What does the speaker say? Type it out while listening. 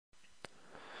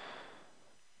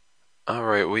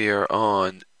Alright, we are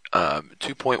on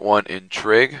 2.1 in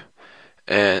Trig,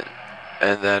 and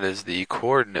that is the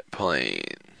coordinate plane.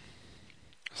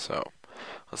 So,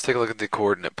 let's take a look at the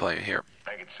coordinate plane here.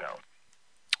 Make it so.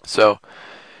 So,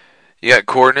 you got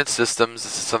coordinate systems.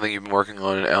 This is something you've been working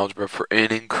on in algebra for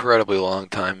an incredibly long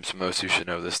time, so most of you should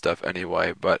know this stuff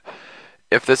anyway. But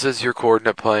if this is your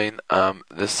coordinate plane,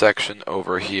 this section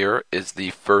over here is the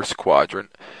first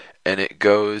quadrant, and it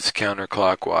goes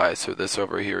counterclockwise. So this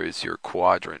over here is your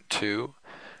quadrant 2.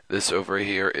 This over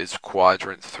here is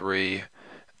quadrant 3,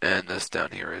 and this down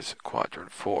here is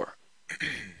quadrant 4.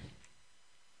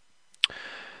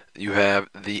 You have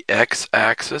the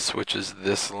x-axis, which is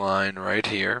this line right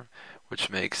here,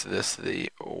 which makes this the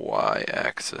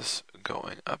y-axis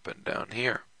going up and down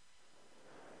here.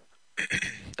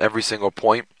 Every single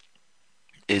point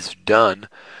is done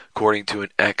according to an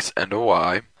x and a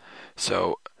y.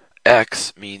 So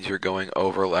x means you're going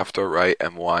over left or right,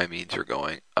 and y means you're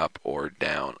going up or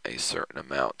down a certain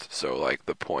amount. So like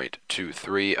the point 2,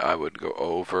 3, I would go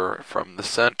over from the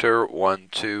center 1,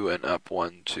 2, and up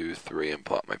 1, 2, 3, and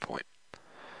plot my point.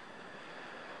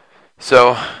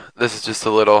 So this is just a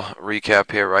little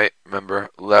recap here, right? Remember,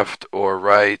 left or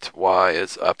right, y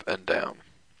is up and down.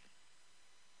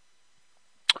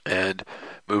 And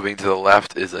moving to the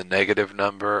left is a negative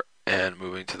number, and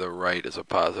moving to the right is a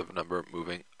positive number.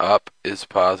 Moving up is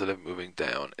positive, moving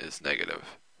down is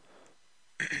negative.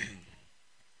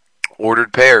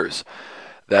 Ordered pairs,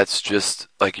 that's just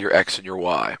like your x and your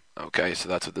y. Okay, so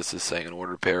that's what this is saying. An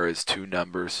ordered pair is two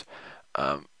numbers.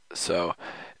 So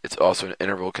it's also an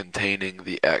interval containing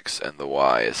the x and the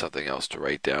y is something else to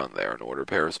write down there. An ordered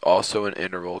pair is also an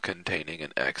interval containing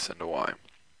an x and a y.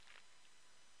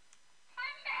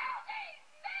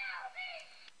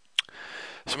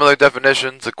 Some other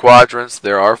definitions of quadrants,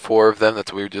 there are 4 of them.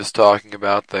 That's what we were just talking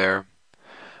about there.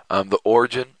 The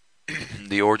origin,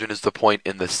 the origin is the point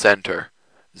in the center,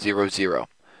 0, 0.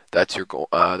 That's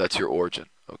your origin.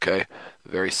 Okay,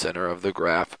 the very center of the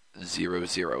graph, 0,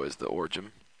 0 is the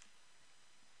origin.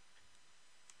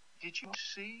 Did you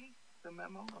see the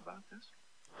memo about this?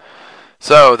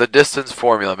 So the distance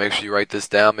formula, make sure you write this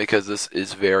down because this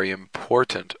is very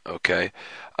important. Okay,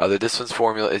 the distance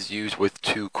formula is used with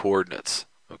 2 coordinates.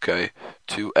 Okay,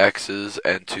 2 x's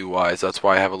and 2 y's. That's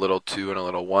why I have a little 2 and a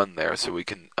little 1 there, so we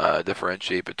can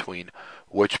differentiate between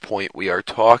which point we are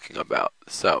talking about.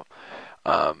 So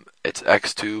it's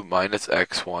x2 minus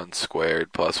x1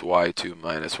 squared plus y2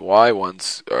 minus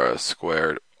y1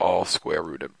 squared, all square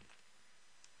rooted.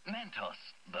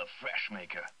 Mentos, the fresh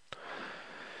maker.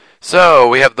 So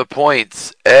we have the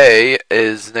points. A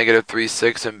is negative 3,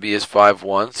 6, and B is 5,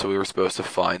 1. So we were supposed to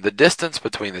find the distance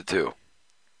between the two.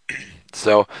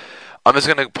 So I'm just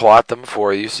going to plot them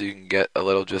for you so you can get a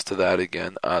little gist of that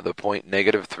again. The point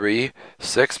negative 3,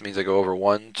 6 means I go over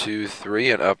 1, 2,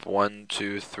 3, and up 1,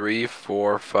 2, 3,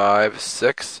 4, 5,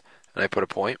 6, and I put a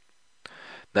point.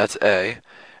 That's A.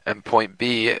 And point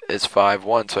B is 5,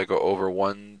 1, so I go over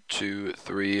 1, 2,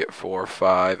 3, 4,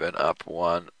 5, and up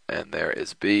 1, and there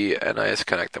is B, and I just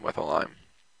connect them with a line.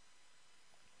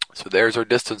 So there's our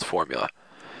distance formula.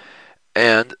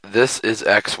 And this is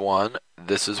x1,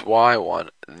 this is y1,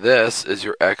 this is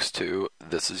your x2,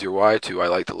 this is your y2. I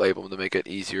like to label them to make it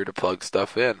easier to plug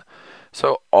stuff in.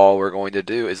 So all we're going to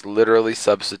do is literally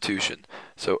substitution.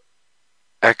 So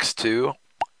x2,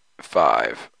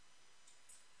 5,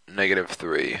 negative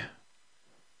 3,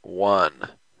 1,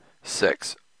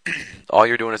 6. All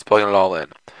you're doing is plugging it all in.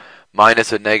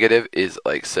 Minus a negative is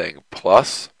like saying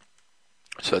plus.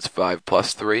 So that's 5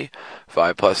 plus 3.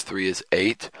 5 plus 3 is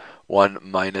 8. 1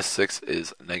 minus 6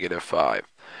 is negative 5.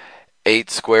 8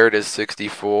 squared is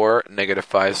 64. Negative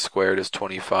 5 squared is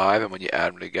 25. And when you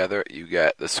add them together, you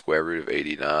get the square root of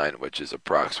 89, which is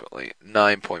approximately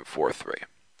 9.43.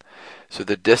 So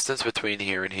the distance between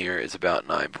here and here is about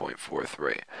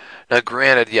 9.43. Now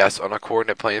granted, yes, on a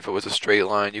coordinate plane, if it was a straight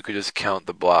line, you could just count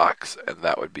the blocks, and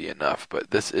that would be enough.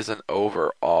 But this isn't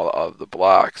over all of the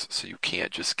blocks, so you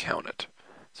can't just count it.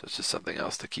 So it's just something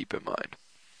else to keep in mind.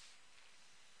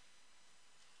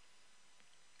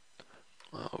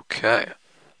 Okay,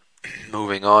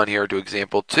 moving on here to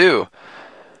example 2.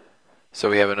 So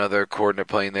we have another coordinate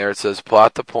plane there. It says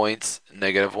plot the points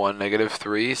negative 1, negative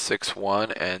 3, 6,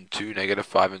 1, and 2, negative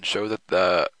 5, and show that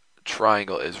the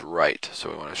triangle is right. So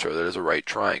we want to show that it's a right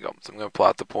triangle. So I'm going to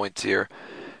plot the points here.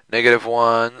 Negative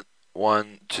 1,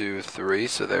 1, 2, 3,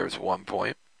 so there's 1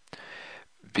 point.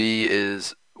 B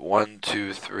is 1,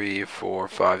 2, 3, 4,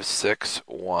 5, 6,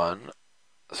 1.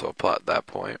 So I'll plot that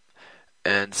point.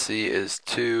 And C is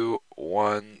 2,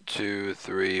 1, 2,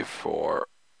 3, 4,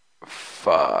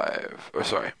 5. Or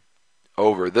sorry,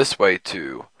 over this way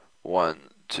 2, 1,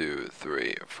 2,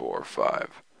 3, 4,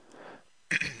 5.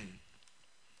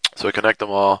 So I connect them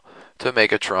all to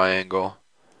make a triangle,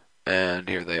 and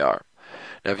here they are.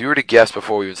 Now, if you were to guess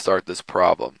before we even start this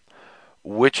problem,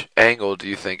 which angle do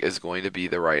you think is going to be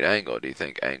the right angle? Do you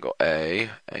think angle A,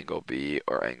 angle B,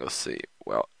 or angle C?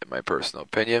 Well, in my personal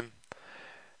opinion,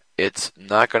 it's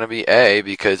not going to be A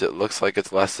because it looks like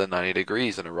it's less than 90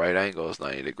 degrees and a right angle is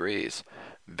 90 degrees.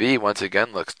 B, once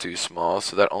again, looks too small,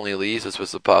 so that only leaves us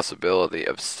with the possibility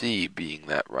of C being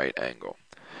that right angle.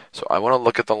 So I want to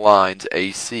look at the lines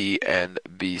AC and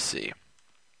BC.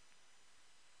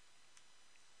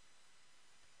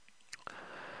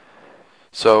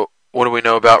 So what do we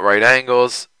know about right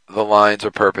angles? The lines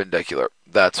are perpendicular.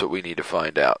 That's what we need to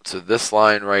find out. So this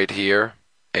line right here,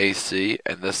 AC,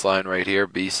 and this line right here,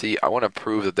 BC, I want to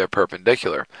prove that they're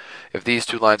perpendicular. If these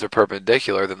two lines are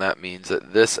perpendicular, then that means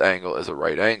that this angle is a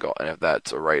right angle. And if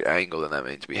that's a right angle, then that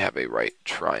means we have a right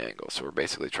triangle. So we're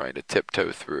basically trying to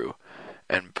tiptoe through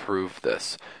and prove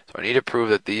this. So I need to prove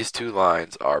that these two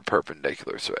lines are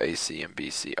perpendicular. So AC and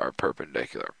BC are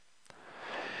perpendicular.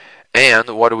 And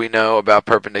what do we know about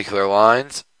perpendicular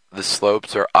lines? The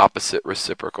slopes are opposite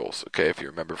reciprocals. Okay, if you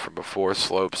remember from before,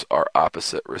 slopes are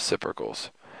opposite reciprocals.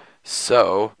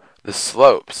 So the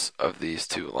slopes of these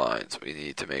two lines, we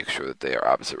need to make sure that they are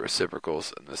opposite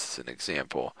reciprocals, and this is an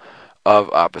example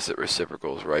of opposite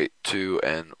reciprocals, right? 2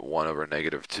 and 1 over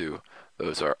negative 2.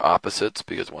 Those are opposites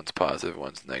because one's positive,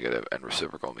 one's negative, and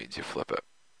reciprocal means you flip it.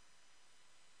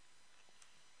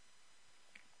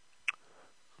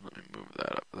 Let me move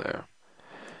that up there.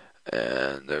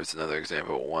 And there's another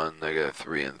example, 1, negative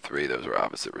 3, and 3. Those are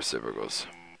opposite reciprocals.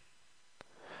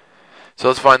 So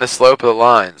let's find the slope of the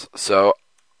lines. So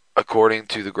according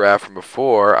to the graph from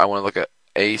before, I want to look at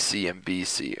AC and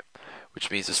BC, which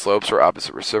means the slopes are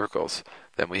opposite reciprocals.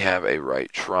 Then we have a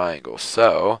right triangle.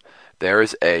 So there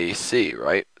is AC,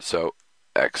 right? So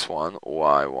x1,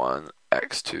 y1,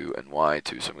 x2, and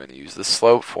y2. So I'm going to use the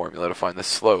slope formula to find the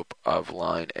slope of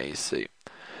line AC.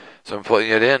 So I'm putting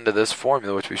it into this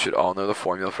formula, which we should all know the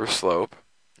formula for slope.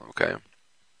 Okay.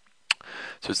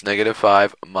 So it's negative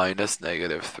 5 minus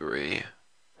negative 3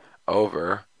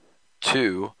 over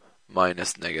 2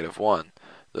 minus negative 1.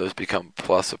 Those become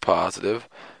plus a positive.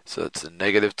 So it's a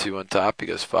negative 2 on top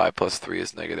because 5 plus 3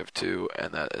 is negative 2,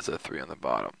 and that is a 3 on the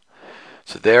bottom.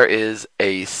 So there is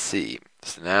AC.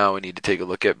 So now we need to take a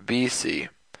look at BC.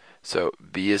 So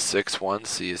B is 6, 1,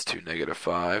 C is 2, negative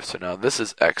 5. So now this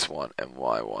is x1 and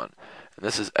y1. And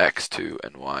this is x2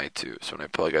 and y2. So when I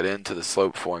plug it into the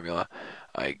slope formula,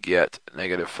 I get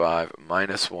negative 5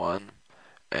 minus 1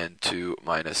 and 2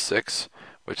 minus 6,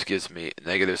 which gives me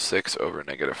negative 6 over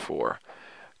negative 4.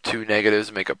 Two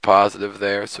negatives make a positive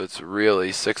there, so it's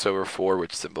really 6 over 4,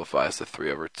 which simplifies to 3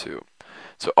 over 2.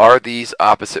 So are these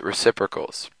opposite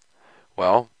reciprocals?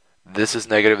 Well, this is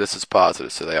negative, this is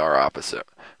positive, so they are opposite.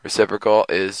 Reciprocal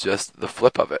is just the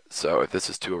flip of it. So if this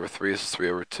is 2 over 3, this is 3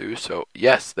 over 2. So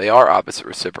yes, they are opposite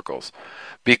reciprocals.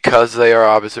 Because they are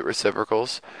opposite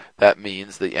reciprocals, that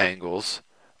means the angles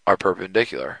are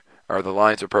perpendicular, or the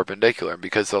lines are perpendicular. And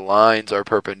because the lines are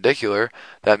perpendicular,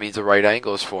 that means a right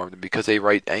angle is formed. And because a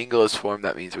right angle is formed,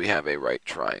 that means we have a right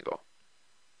triangle.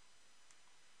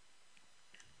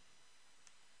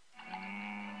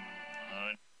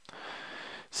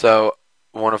 So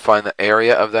we want to find the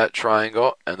area of that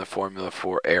triangle, and the formula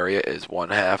for area is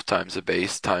 1/2 times the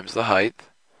base times the height.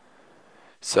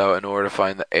 So in order to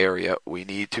find the area, we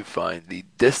need to find the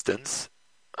distance,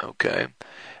 okay?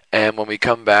 And when we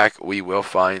come back, we will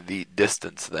find the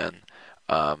distance then,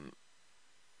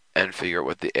 and figure out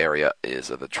what the area is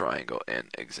of the triangle in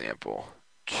example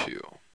 2.